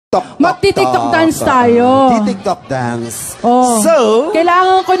Magti-TikTok dance tayo. TikTok dance. Oh. So,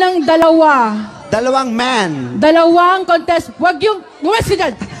 kailangan ko ng dalawang men. Dalawang contest. Wag yung, gumas ka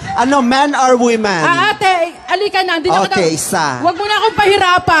dyan. Ano, men or women? Ate, alika na. Okay, isa. Wag mo na akong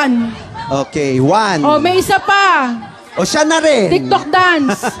pahirapan. Okay, one. Oh, may isa pa. O, siya na rin. TikTok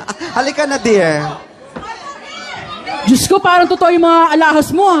dance. Halika na, dear. Diyos ko, parang totoo yung mga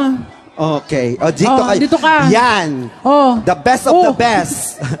alahas mo, ha? Okay. O, dito ka. Yan. Oh. The best of the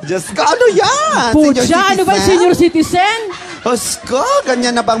best. Diyos ko, ano yan? Pucha, ano ba senior citizen? Diyos ko,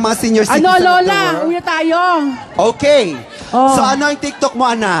 ganyan na bang mga senior citizen? Ano, Lola? Uwi tayo. Okay. Oh. So, ano yung TikTok mo,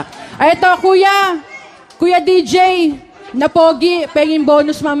 anak? Ay, ito, Kuya. Kuya DJ. Na pogi. Pengin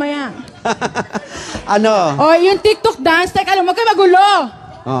bonus mamaya. Ano? Oh, yung TikTok dance. Teka lang, magka magulo.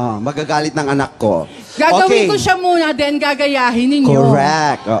 Oh, magagalit ng anak ko. Gagawin ko siya muna, then gagayahin ninyo.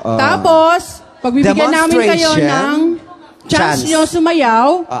 Correct. Tapos, pagbibigyan namin kayo ng chance nyo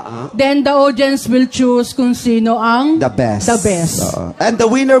sumayaw, then the audience will choose kung sino ang the best. And the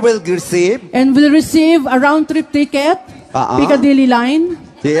winner will receive? And will receive a round-trip ticket, Piccadilly line,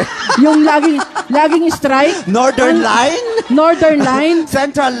 yung laging strike. Northern Line? Northern Line.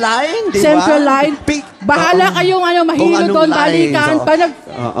 Central Line, di ba? Central Line. Bahala kayong mahilo doon, balikan.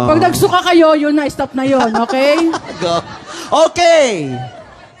 Pag nagsuka kayo, yun na, stop na yun, okay? Okay!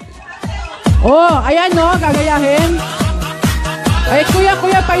 Oh, ayan no, gagayahin. Ay,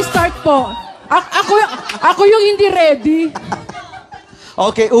 kuya, pa-start po. Ako yung hindi ready.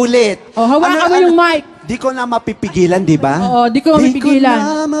 Okay, ulit. Oh, hawakan mo yung mic. Di ko na mapipigilan, di ba? Oo, di ko mapipigilan. Di ko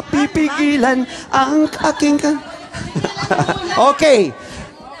na mapipigilan ang aking... Okay.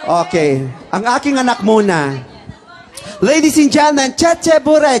 Ang aking anak muna. Ladies and gentlemen, Cheche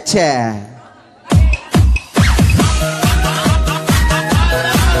Bureche.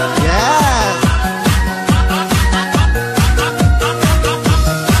 Yes.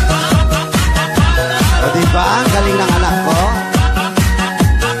 O, diba? Ang galing ng anak ko.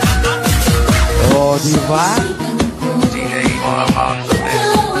 O, diba?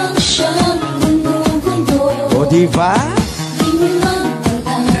 O, diba?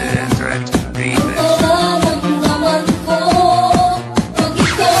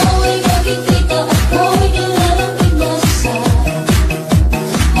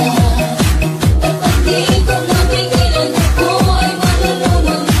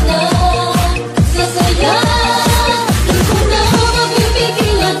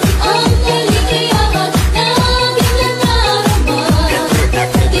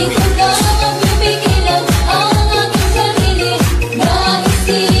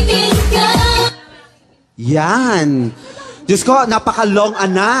 Yan. Diyos ko, napaka-long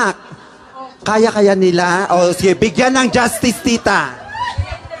anak. Kaya nila. O, sige, bigyan ng justice, tita.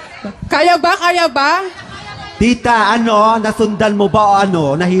 Kaya ba? Tita, nasundan mo ba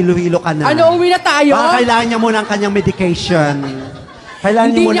o nahilo-hilo ka na? Uwi na tayo? Kailangan niya muna ng kanyang medication.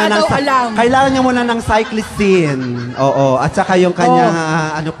 Kailangan niya muna ng cyclizine. Oo, at saka yung kanyang,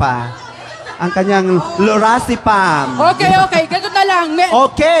 ang kanyang lorazepam. Okay. Ganito na lang.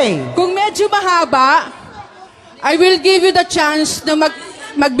 Kung medyo mahaba, I will give you the chance na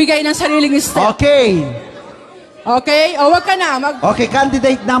magbigay ng sariling step. Okay. O, wag ka na. Okay,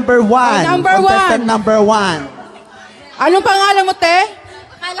 candidate number 1. Contestant number 1. Anong pangalan mo, te?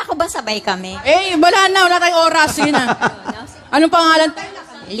 Akala ko ba sabay kami? Wala tayong oras. Sige na. Anong pangalan?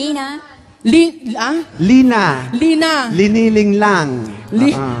 Lina. Lina. Liniling lang.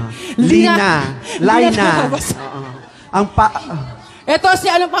 Lina. Ito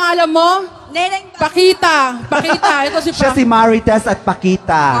anong pangalan mo? Pakita. Ito si siya si Marites at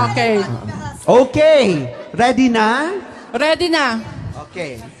Pakita. Okay. Ready na?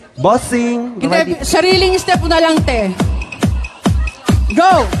 Okay. Bossing, ready? Sariling step na lang, te.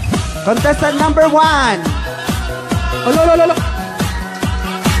 Go! Contestant number 1. Olo.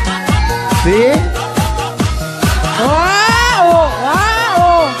 See? Wow!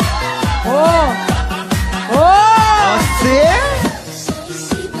 See?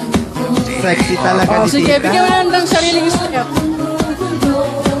 Sexy talaga ni tita. Sige, bigyan mo ng sariling step.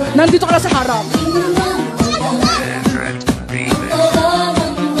 Nandito ka na sa harap.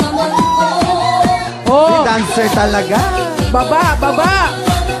 Si dancer talaga. Baba.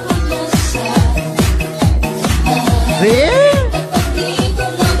 See?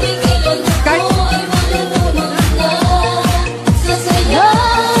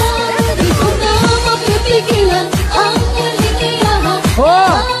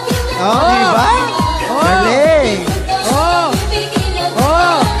 Diba? Galing.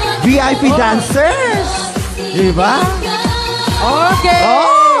 VIP dancers. Diba? Okay.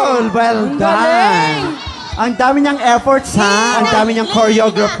 Well done. Ang dami niyang efforts, ha? Ang dami niyang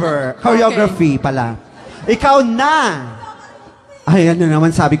choreography pala. Ikaw na. Ay, ano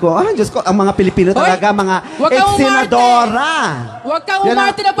naman sabi ko, Diyos ko, ang mga Pilipino talaga, mga ex-senadora. Huwag kang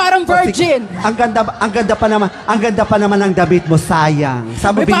umarte na parang virgin. Ang ganda pa naman ang damit mo, sayang.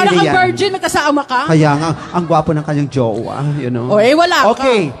 Saan mo binili yan? Parang ang virgin, magkasama ka? Kaya nga, ang gwapo ng kanyang jowa, you know. Wala ka.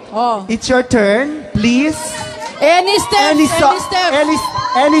 Okay, it's your turn, please. Any steps, Any steps.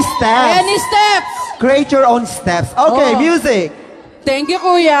 Any steps. Create your own steps. Okay, music. Thank you,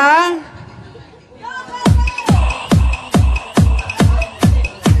 kuya.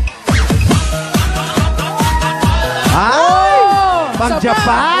 Ay!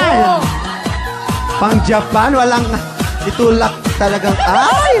 Pang-Japan! Pang-Japan, walang itulak talagang,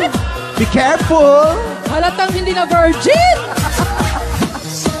 ay! Be careful! Halatang hindi na virgin!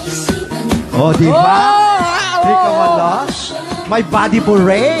 Di ba? Di ka malos? May body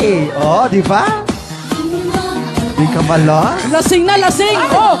beret. Di ba? Di ka malos? Lasing na, lasing!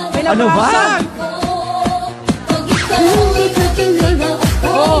 May ano ba?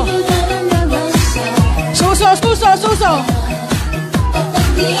 Suso!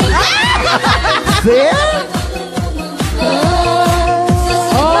 See?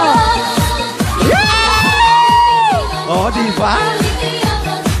 Di ba?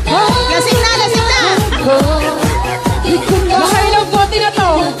 Lasing na! Nakailang bote na to.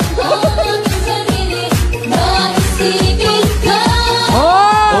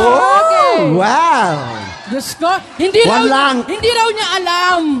 Okay. Wow! Diyos ko, hindi raw niya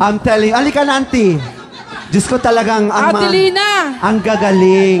alam. I'm telling, alika na, auntie. Diyos ko talagang Ate Lina. ang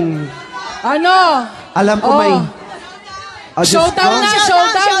gagaling. Ano? Alam ko may... Showdown na!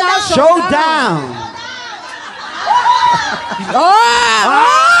 Showdown!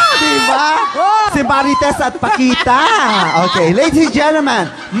 Diba? Si Marites at Pakita. Okay, ladies and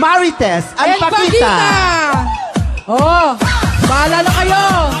gentlemen, Marites and Pakita. Bahala na kayo.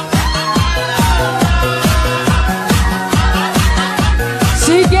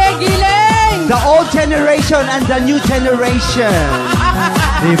 Sige, giling. The old generation and the new generation.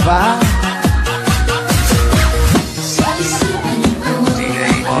 Diba?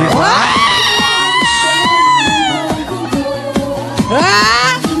 Diba?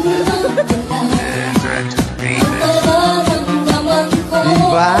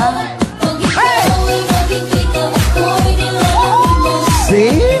 Diba?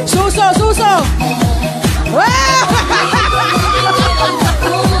 See? Suso!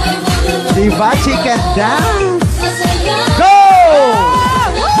 Diba? Chicken dance. Go!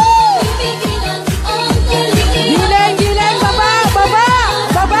 Giling!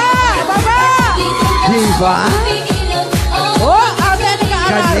 Baba! Diba? Ate,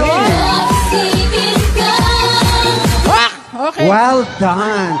 nag-aaral. Okay. Well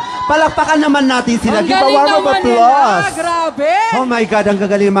done. Palakpakan naman natin sila. Ang Give a galing warm of naman applause. nila. Grabe. Oh my God, ang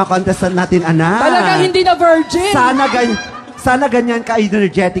gagaling mga contestant natin, anak. Talagang hindi na virgin. Sana ganyan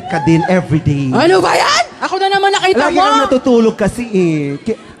ka-energetic ka din everyday. Ano ba yan? Ako na naman nakita Lagi mo. kang natutulog kasi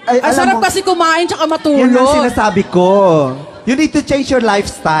Ang sarap kasi kumain tsaka matulog. Yan ang sinasabi ko. You need to change your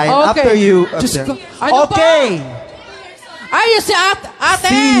lifestyle after you... Diyos ko. Ano okay. Pa? Ay, si ate.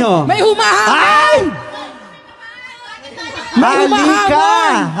 Sino? May humahamon.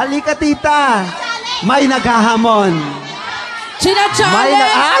 Halika, tita. May naghahamon.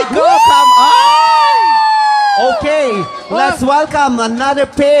 China-challenge. Ay, go, come on. Okay, let's welcome another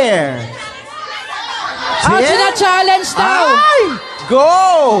pair. China-challenge daw. Ay,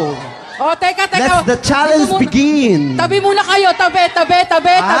 go. Teka. Let the challenge begin. Tabi muna kayo. Tabi.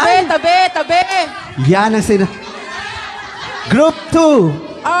 Yan ang Group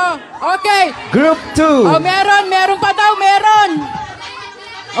 2. Okay. Group 2. Meron pa daw.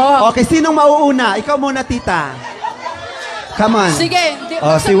 Okay, sinong mauuna? Ikaw muna, tita. Come on. Sige.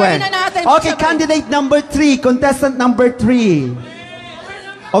 Si Wen. Natin. Okay, candidate number 3, contestant number 3.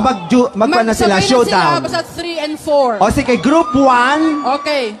 Magpa na sila, showdown. Basta 3 and 4. Sige, group 1.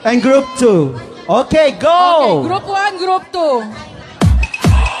 Okay. And group 2. Okay, go! Okay, group 1, group 2.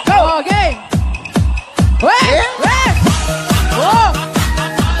 Go! Okay. Wait!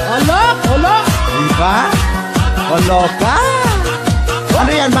 Olok! Diba? Oloka!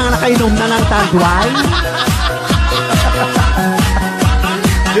 Ano yan, mga nakainom na ng tagway?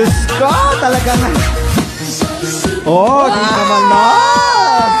 Diyos ko, talagang... di ka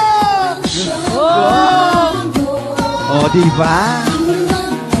malos! Diba?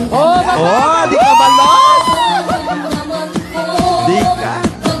 Di ka malos! Di ka.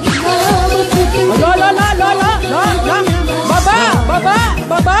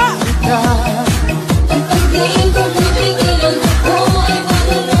 Baba!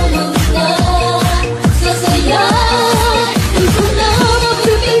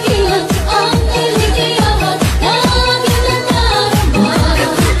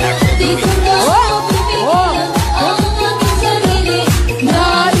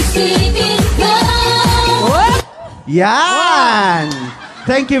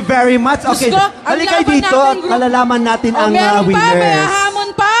 Thank you very much. Okay, Diyos ko, halika ang laban dito natin, at group. malalaman natin ang meron pa? May winners. hahamon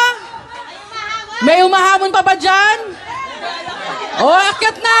pa? May umahamon pa ba dyan?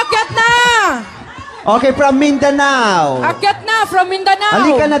 Akyat na, akyat na! Okay, from Mindanao. Akyat na, from Mindanao.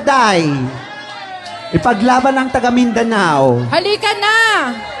 Halika na, Day. Ipaglaban ang taga Mindanao. Halika na.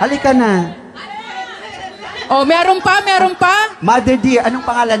 Halika na. Meron pa, meron pa? Mother dear, anong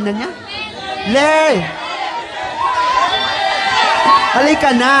pangalan na niya? Le! Halika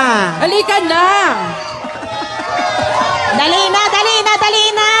na. Halika na. Dali na, dali na, dali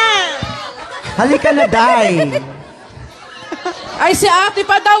na! Halika na, Day. Ay, si ate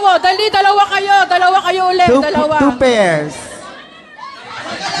pa daw. Dali, dalawa kayo. Dalawa kayo ulit. Dalawa. Two pairs.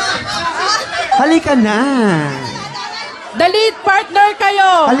 Halika na. Dali, partner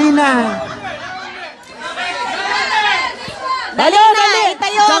kayo. Halina. Dali na,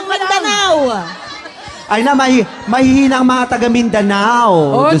 itayo ang Mindanao! Ay na, mahihina ang mga taga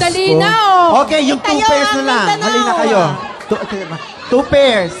Mindanao. Diyos dali ko. na, Okay, yung two Tayo pairs na ang lang. Mindanao. Halina kayo. Two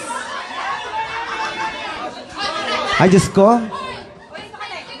pairs. Ay, Diyos ko.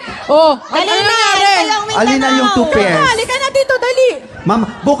 Dali na, itayo ang Mindanao! Alina yung two pairs. Halika na dito, dali. Ma'am,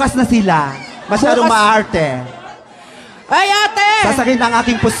 bukas na sila. Masyadong Bukas. maarte. Ay, ate. Sasakit ang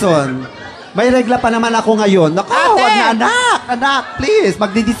aking puson. May regla pa naman ako ngayon. Naku, Ate! wag na anak. Anak, please.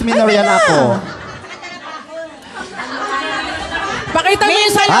 Magdidisminaryan ako. Pakita mo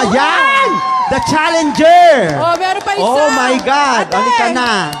yung salaw. Ayan! The challenger! Meron pa isa. Oh my God! Ate. Halika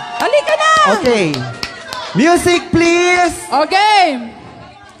na. Halika na. Okay. Music, please! Okay.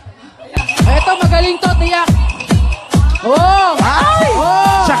 Eto, magaling to, tiyak. Ay!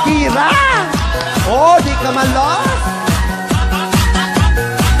 Shakira! Di ka malos!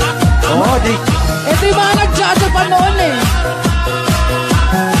 Di... Ito yung mga nag-judge pa noon eh.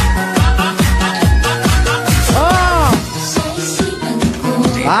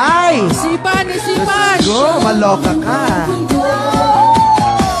 Ay! Isipan, isipan. Go, maloka ka.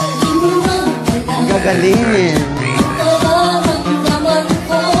 Gagaling.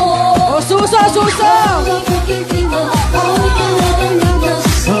 Suso, suso.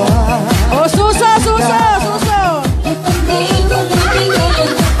 Suso, suso, suso.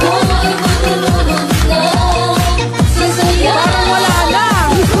 Parang wala na.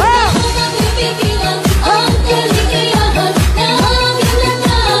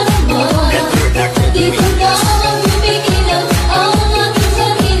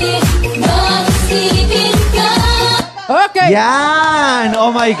 Okay. Yan!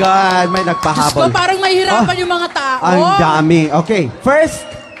 Oh my God, may Diyos nagpahabol. ko, parang mahihirapan yung mga tao. Ang dami. Okay, first,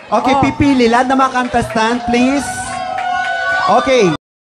 pipili lahat ng mga contestant, please. Okay.